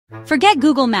Forget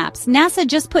Google Maps, NASA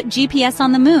just put GPS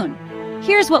on the moon.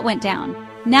 Here's what went down.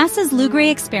 NASA's Lunar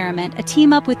experiment, a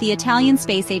team-up with the Italian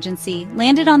Space Agency,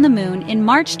 landed on the moon in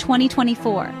March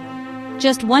 2024.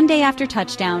 Just one day after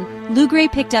touchdown, Lunar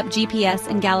picked up GPS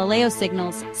and Galileo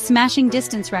signals, smashing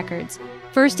distance records,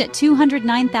 first at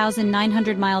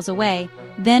 209,900 miles away,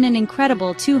 then an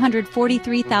incredible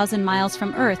 243,000 miles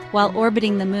from Earth while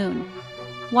orbiting the moon.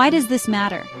 Why does this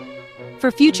matter? For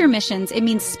future missions, it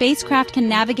means spacecraft can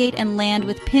navigate and land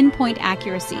with pinpoint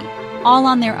accuracy, all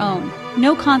on their own,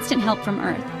 no constant help from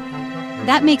Earth.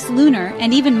 That makes lunar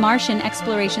and even Martian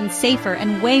exploration safer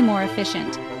and way more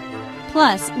efficient.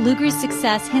 Plus, Lunar's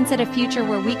success hints at a future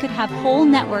where we could have whole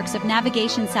networks of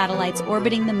navigation satellites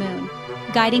orbiting the moon,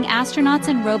 guiding astronauts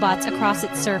and robots across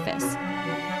its surface.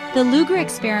 The Lunar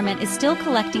experiment is still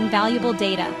collecting valuable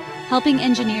data, helping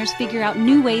engineers figure out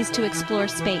new ways to explore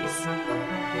space.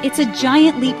 It's a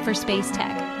giant leap for space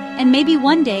tech, and maybe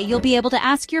one day you'll be able to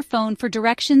ask your phone for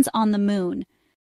directions on the moon.